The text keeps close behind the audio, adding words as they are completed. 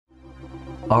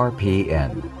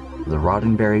RPN, the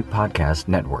Roddenberry Podcast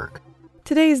Network.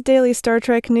 Today's daily Star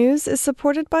Trek news is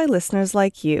supported by listeners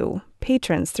like you,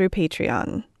 patrons through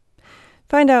Patreon.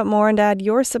 Find out more and add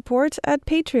your support at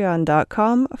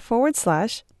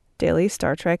patreon.com/Daily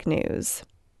Star Trek News.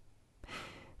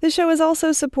 The show is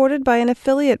also supported by an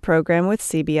affiliate program with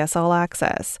CBS All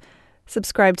Access.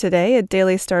 Subscribe today at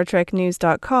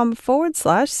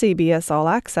dailystartreknews.com/CBS All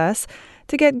Access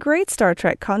to get great Star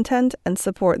Trek content and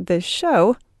support this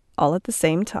show all at the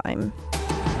same time.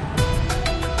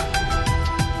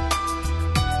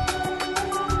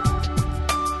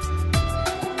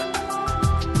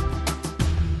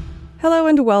 Hello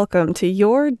and welcome to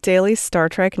your daily Star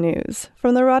Trek news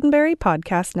from the Roddenberry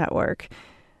Podcast Network.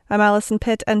 I'm Allison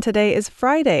Pitt, and today is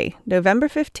Friday, November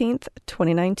 15th,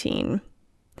 2019.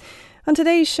 On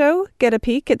today's show, get a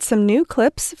peek at some new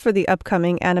clips for the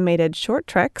upcoming animated short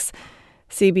treks.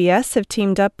 CBS have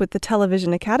teamed up with the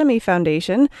Television Academy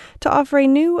Foundation to offer a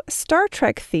new Star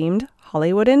Trek-themed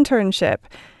Hollywood internship.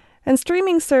 And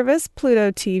streaming service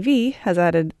Pluto TV has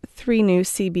added 3 new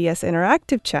CBS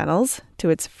Interactive channels to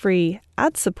its free,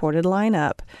 ad-supported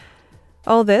lineup.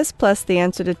 All this plus the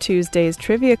answer to Tuesday's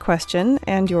trivia question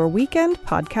and your weekend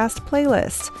podcast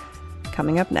playlist.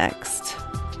 Coming up next.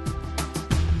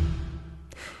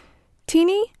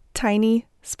 Teeny tiny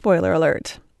spoiler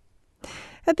alert.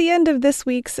 At the end of this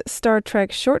week's Star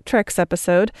Trek Short Treks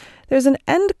episode, there's an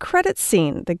end credits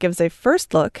scene that gives a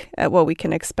first look at what we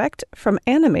can expect from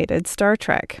animated Star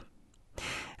Trek.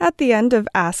 At the end of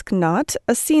Ask Not,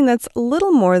 a scene that's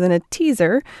little more than a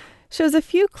teaser shows a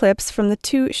few clips from the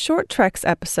 2 Short Treks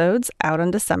episodes out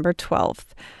on December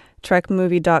 12th.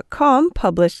 TrekMovie.com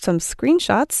published some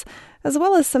screenshots as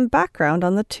well as some background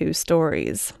on the 2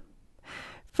 stories.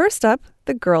 First up,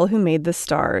 The Girl Who Made the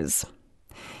Stars.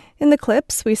 In the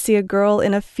clips, we see a girl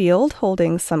in a field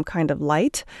holding some kind of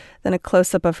light, then a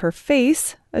close-up of her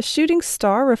face, a shooting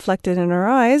star reflected in her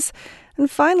eyes, and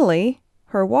finally,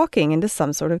 her walking into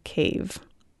some sort of cave.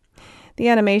 The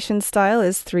animation style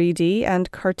is 3D and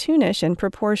cartoonish in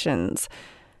proportions.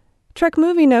 Trek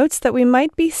Movie notes that we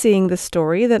might be seeing the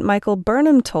story that Michael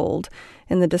Burnham told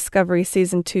in the Discovery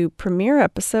Season 2 premiere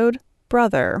episode,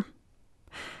 Brother.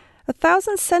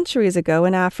 1,000 centuries ago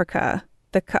in Africa,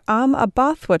 the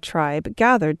Ka'am-Abathwa tribe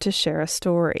gathered to share a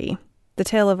story. The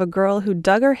tale of a girl who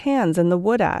dug her hands in the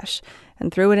wood ash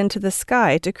and threw it into the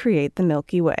sky to create the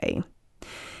Milky Way.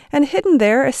 And hidden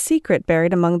there, a secret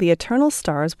buried among the eternal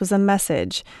stars was a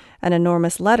message, an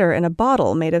enormous letter in a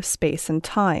bottle made of space and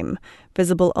time,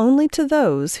 visible only to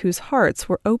those whose hearts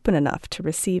were open enough to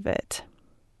receive it.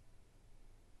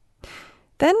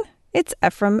 Then it's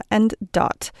Ephraim and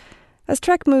Dot. As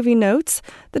Trek Movie notes,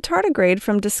 the tardigrade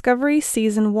from Discovery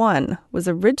Season 1 was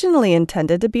originally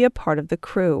intended to be a part of the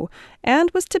crew,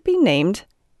 and was to be named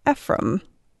Ephraim.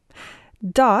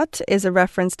 Dot is a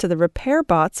reference to the repair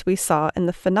bots we saw in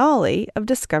the finale of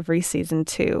Discovery Season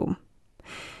 2.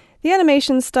 The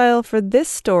animation style for this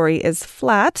story is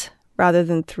flat, rather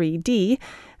than 3D,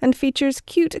 and features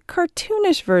cute,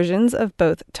 cartoonish versions of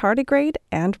both tardigrade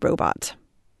and robot.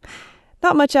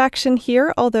 Not much action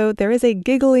here, although there is a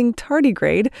giggling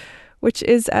tardigrade, which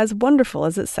is as wonderful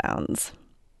as it sounds.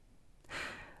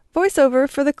 Voiceover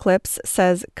for the clips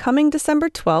says, coming December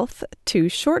 12th, 2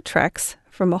 short treks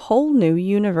from a whole new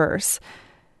universe.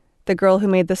 The Girl Who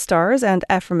Made the Stars and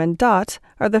Ephraim and Dot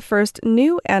are the first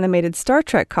new animated Star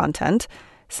Trek content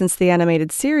since the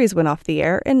animated series went off the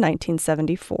air in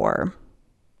 1974.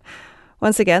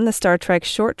 Once again, the Star Trek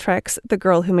short treks The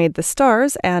Girl Who Made the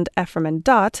Stars and Ephraim and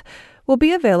Dot will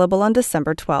be available on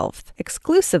December 12th,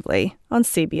 exclusively on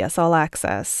CBS All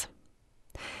Access.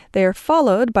 They are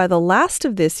followed by the last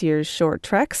of this year's short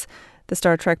treks, the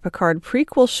Star Trek Picard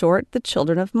prequel short, The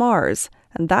Children of Mars,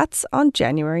 and that's on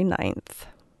January 9th.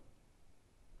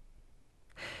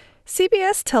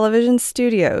 CBS Television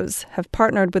Studios have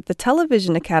partnered with the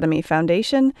Television Academy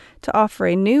Foundation to offer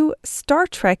a new Star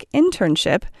Trek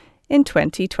internship in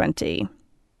 2020.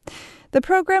 The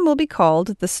program will be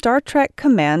called the Star Trek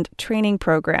Command Training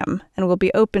Program and will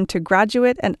be open to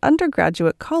graduate and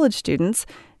undergraduate college students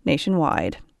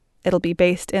nationwide. It'll be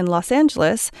based in Los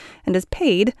Angeles and is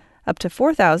paid up to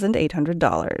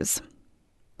 $4,800.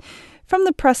 From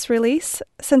the press release,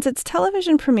 since its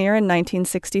television premiere in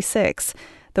 1966,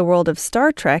 the world of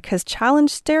Star Trek has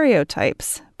challenged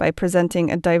stereotypes by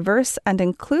presenting a diverse and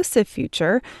inclusive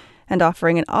future and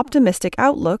offering an optimistic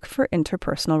outlook for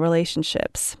interpersonal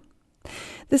relationships.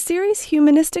 The series'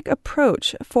 humanistic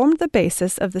approach formed the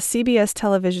basis of the CBS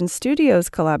Television Studios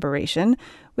collaboration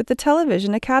with the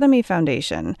Television Academy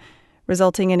Foundation,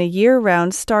 resulting in a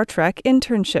year-round Star Trek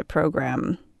internship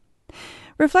program.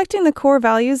 Reflecting the core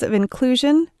values of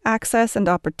inclusion, access, and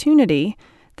opportunity,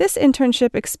 this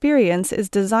internship experience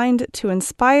is designed to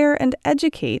inspire and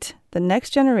educate the next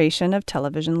generation of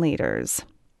television leaders.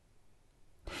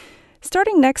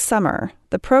 Starting next summer,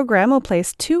 the program will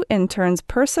place 2 interns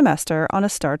per semester on a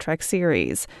Star Trek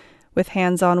series, with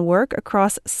hands-on work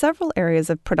across several areas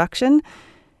of production.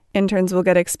 Interns will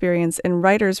get experience in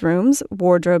writers' rooms,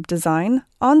 wardrobe design,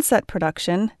 on-set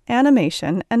production,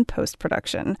 animation, and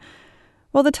post-production.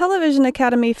 While the Television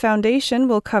Academy Foundation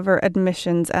will cover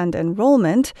admissions and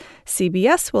enrollment,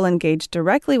 CBS will engage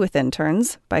directly with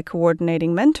interns by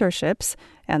coordinating mentorships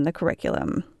and the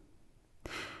curriculum.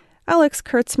 Alex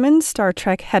Kurtzman, Star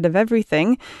Trek head of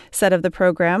everything, said of the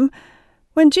program,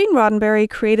 "When Gene Roddenberry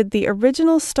created the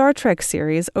original Star Trek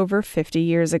series over 50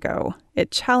 years ago,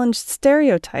 it challenged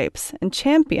stereotypes and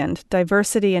championed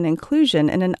diversity and inclusion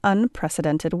in an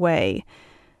unprecedented way.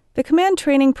 The command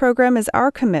training program is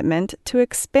our commitment to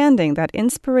expanding that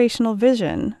inspirational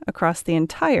vision across the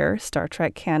entire Star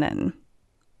Trek canon."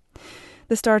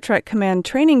 The Star Trek Command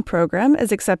Training Program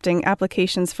is accepting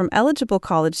applications from eligible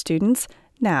college students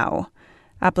now.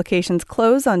 Applications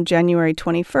close on January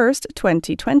 21st,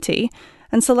 2020,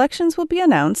 and selections will be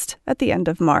announced at the end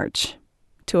of March.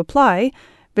 To apply,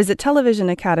 visit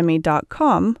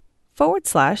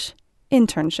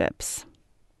televisionacademy.com/internships.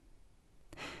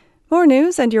 More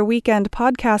news and your weekend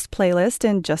podcast playlist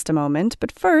in just a moment, but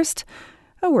first,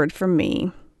 a word from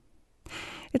me.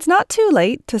 It's not too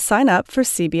late to sign up for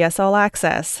CBS All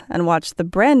Access and watch the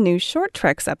brand new Short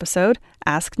Treks episode,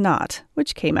 Ask Not,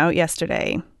 which came out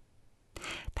yesterday.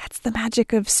 That's the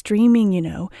magic of streaming, you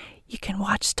know. You can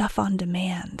watch stuff on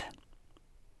demand.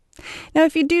 Now,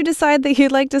 if you do decide that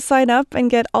you'd like to sign up and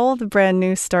get all the brand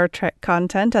new Star Trek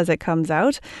content as it comes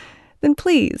out, then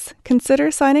please consider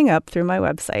signing up through my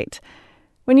website.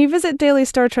 When you visit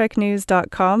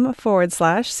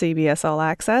dailystartreknews.com/CBS All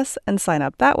Access and sign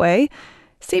up that way,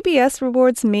 CBS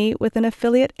rewards me with an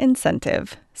affiliate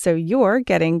incentive, so you're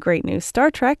getting great new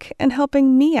Star Trek and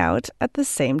helping me out at the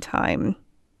same time.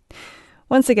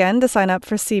 Once again, to sign up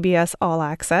for CBS All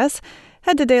Access,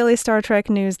 head to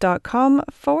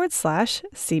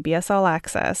dailystartreknews.com/CBS All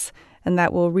Access, and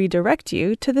that will redirect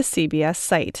you to the CBS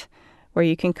site, where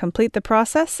you can complete the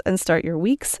process and start your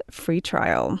week's free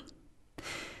trial.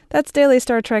 That's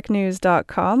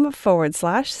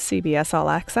dailystartreknews.com/CBS All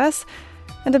Access,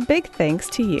 and a big thanks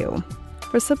to you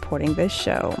for supporting this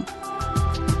show.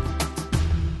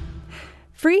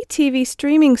 Free TV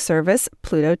streaming service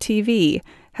Pluto TV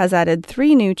has added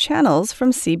 3 new channels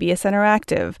from CBS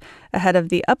Interactive ahead of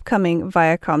the upcoming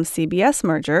Viacom-CBS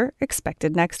merger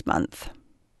expected next month.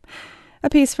 A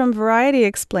piece from Variety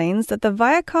explains that the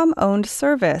Viacom-owned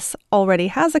service already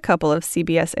has a couple of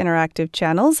CBS Interactive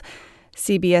channels,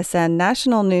 CBSN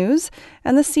National News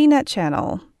and the CNET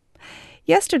channel.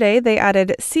 Yesterday, they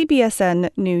added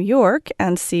CBSN New York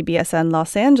and CBSN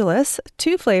Los Angeles,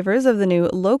 2 flavors of the new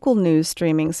local news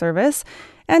streaming service,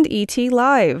 and ET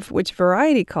Live, which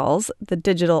Variety calls the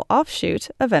digital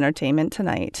offshoot of Entertainment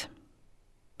Tonight.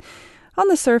 On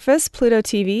the surface, Pluto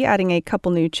TV adding a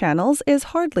couple new channels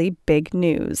is hardly big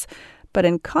news, but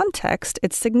in context,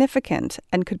 it's significant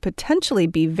and could potentially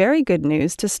be very good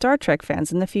news to Star Trek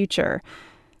fans in the future.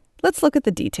 Let's look at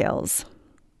the details.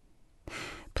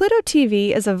 Pluto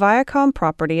TV is a Viacom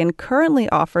property and currently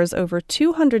offers over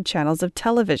 200 channels of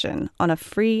television on a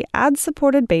free,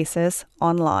 ad-supported basis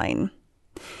online.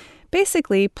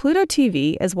 Basically, Pluto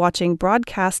TV is watching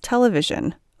broadcast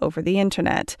television over the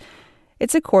internet.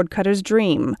 It's a cord cutter's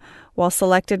dream. While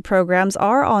selected programs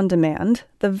are on demand,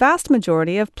 the vast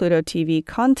majority of Pluto TV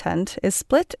content is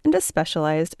split into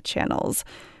specialized channels.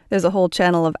 There's a whole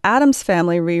channel of Addams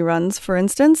Family reruns, for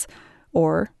instance,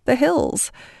 or The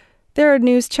Hills. There are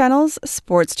news channels,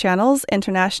 sports channels,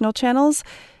 international channels.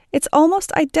 It's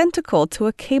almost identical to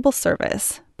a cable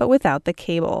service, but without the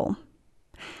cable.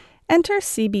 Enter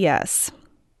CBS.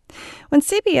 When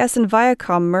CBS and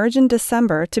Viacom merge in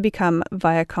December to become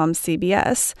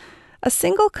Viacom-CBS, a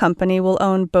single company will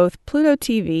own both Pluto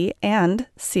TV and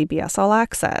CBS All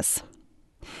Access.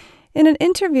 In an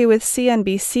interview with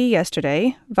CNBC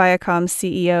yesterday, Viacom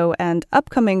CEO and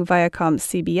upcoming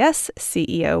Viacom-CBS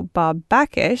CEO Bob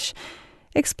Bakish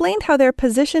explained how their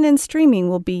position in streaming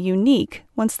will be unique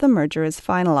once the merger is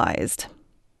finalized.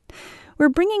 "We're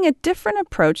bringing a different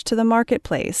approach to the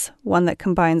marketplace, one that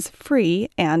combines free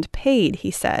and paid,"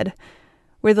 he said.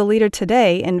 "We're the leader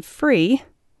today in free.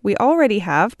 We already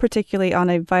have, particularly on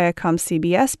a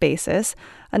Viacom-CBS basis,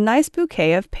 a nice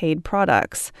bouquet of paid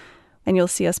products, and you'll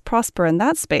see us prosper in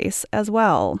that space as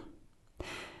well."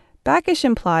 Bakish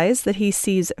implies that he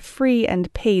sees free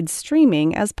and paid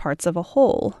streaming as parts of a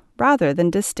whole, rather than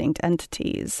distinct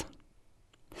entities.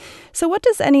 So what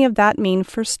does any of that mean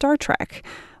for Star Trek?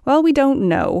 Well, we don't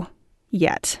know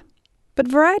yet. But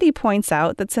Variety points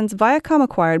out that since Viacom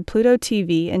acquired Pluto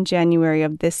TV in January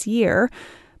of this year,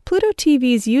 Pluto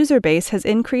TV's user base has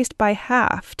increased by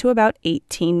half to about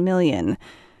 18 million.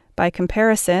 By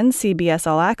comparison, CBS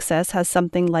All Access has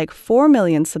something like 4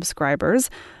 million subscribers,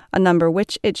 a number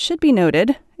which, it should be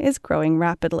noted, is growing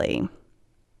rapidly.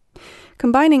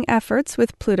 Combining efforts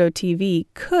with Pluto TV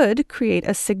could create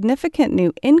a significant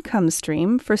new income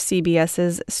stream for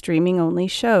CBS's streaming-only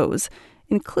shows,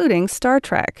 including Star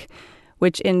Trek,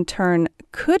 which in turn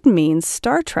could mean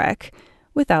Star Trek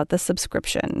without the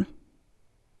subscription.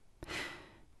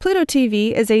 Pluto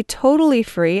TV is a totally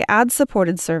free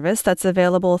ad-supported service that's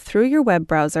available through your web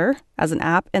browser, as an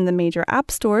app in the major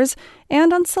app stores,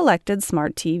 and on selected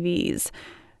smart TVs.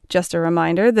 Just a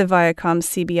reminder, the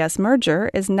Viacom-CBS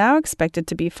merger is now expected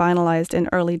to be finalized in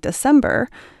early December,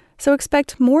 so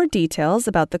expect more details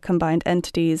about the combined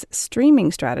entity's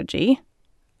streaming strategy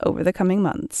over the coming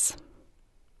months.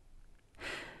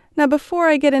 Now, before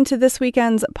I get into this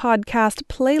weekend's podcast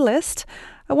playlist,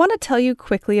 I want to tell you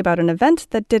quickly about an event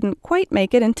that didn't quite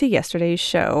make it into yesterday's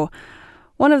show.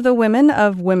 One of the women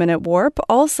of Women at Warp,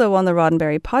 also on the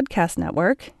Roddenberry Podcast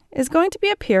Network, is going to be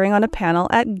appearing on a panel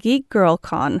at Geek Girl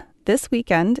Con this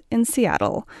weekend in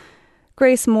Seattle.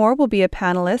 Grace Moore will be a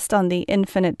panelist on the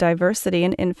Infinite Diversity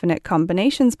and Infinite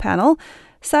Combinations panel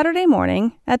Saturday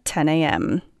morning at 10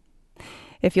 a.m.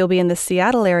 If you'll be in the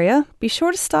Seattle area, be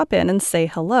sure to stop in and say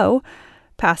hello.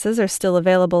 Passes are still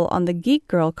available on the Geek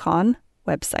Girl Con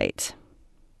website.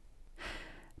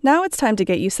 Now it's time to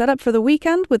get you set up for the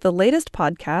weekend with the latest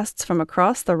podcasts from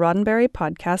across the Roddenberry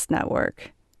Podcast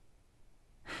Network.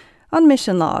 On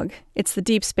Mission Log, it's the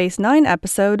Deep Space Nine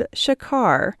episode,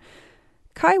 Shakaar.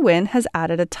 Kai Wynn has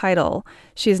added a title.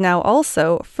 She is now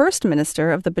also First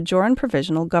Minister of the Bajoran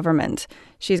Provisional Government.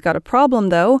 She's got a problem,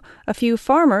 though. A few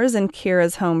farmers in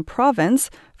Kira's home province,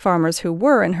 farmers who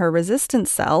were in her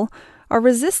resistance cell, are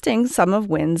resisting some of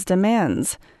Wynn's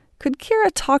demands. Could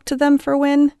Kira talk to them for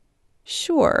Wynn?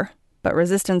 Sure, but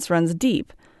resistance runs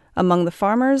deep, among the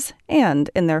farmers and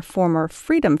in their former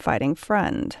freedom-fighting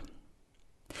friend.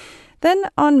 Then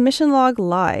on Mission Log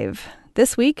Live,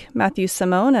 this week, Matthew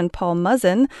Simone and Paul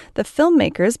Muzzin, the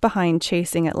filmmakers behind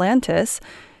Chasing Atlantis,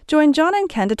 join John and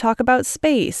Ken to talk about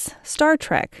space, Star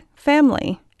Trek,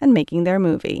 family, and making their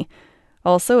movie.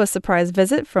 Also a surprise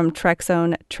visit from Trek's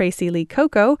own Tracy Lee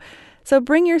Coco, so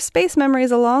bring your space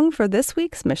memories along for this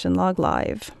week's Mission Log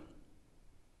Live.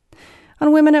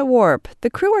 On Women at Warp, the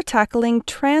crew are tackling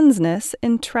transness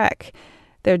in Trek.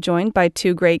 They're joined by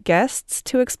two great guests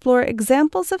to explore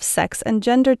examples of sex and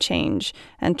gender change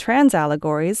and trans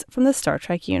allegories from the Star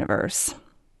Trek universe.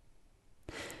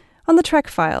 On the Trek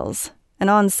Files, an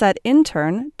on-set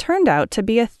intern turned out to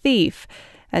be a thief,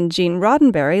 and Gene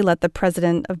Roddenberry let the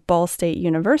president of Ball State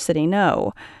University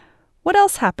know. What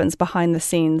else happens behind the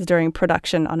scenes during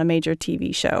production on a major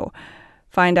TV show?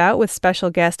 Find out with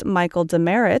special guest Michael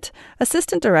Demerit,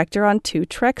 assistant director on 2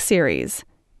 Trek series.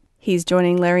 He's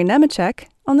joining Larry Nemeczek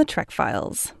on the Trek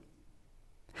Files.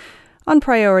 On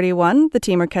Priority One, the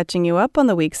team are catching you up on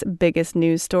the week's biggest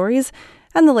news stories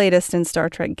and the latest in Star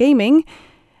Trek gaming.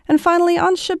 And finally,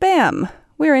 on Shabam,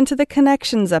 we're into the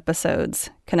Connections episodes,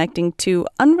 connecting 2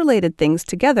 unrelated things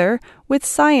together with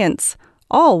science,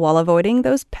 all while avoiding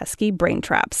those pesky brain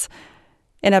traps.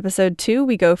 In episode 2,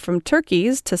 we go from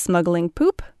turkeys to smuggling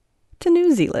poop to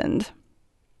New Zealand.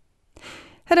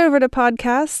 Head over to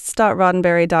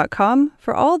podcasts.roddenberry.com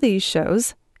for all these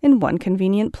shows in one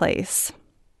convenient place.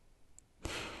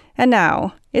 And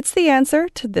now, it's the answer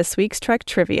to this week's Trek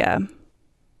Trivia.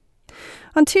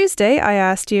 On Tuesday, I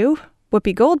asked you,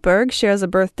 Whoopi Goldberg shares a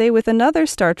birthday with another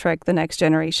Star Trek The Next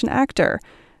Generation actor.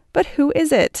 But who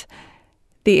is it?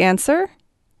 The answer?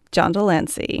 John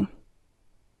Delancey.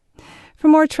 For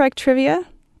more Trek Trivia,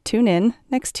 tune in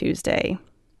next Tuesday.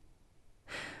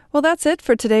 Well, that's it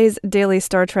for today's Daily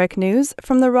Star Trek news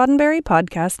from the Roddenberry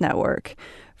Podcast Network.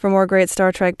 For more great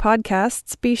Star Trek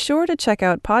podcasts, be sure to check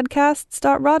out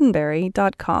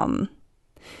podcasts.roddenberry.com.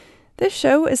 This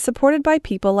show is supported by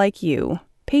people like you,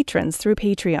 patrons through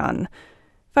Patreon.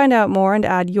 Find out more and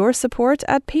add your support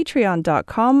at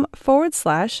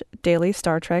patreon.com/Daily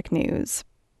Star Trek News.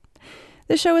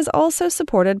 The show is also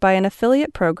supported by an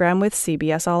affiliate program with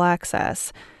CBS All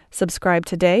Access. Subscribe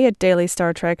today at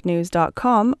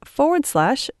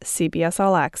dailystartreknews.com/CBS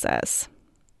All Access.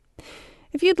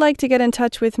 If you'd like to get in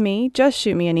touch with me, just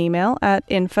shoot me an email at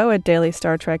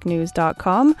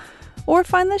info@dailystartreknews.com or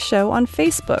find the show on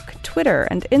Facebook, Twitter,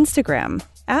 and Instagram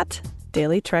at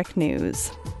Daily Trek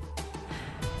News.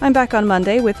 I'm back on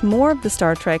Monday with more of the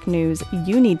Star Trek news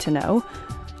you need to know.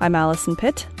 I'm Allison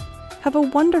Pitt. Have a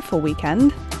wonderful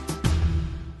weekend,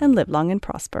 and live long and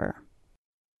prosper.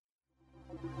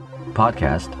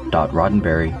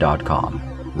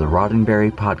 Podcast.roddenberry.com, the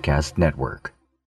Roddenberry Podcast Network.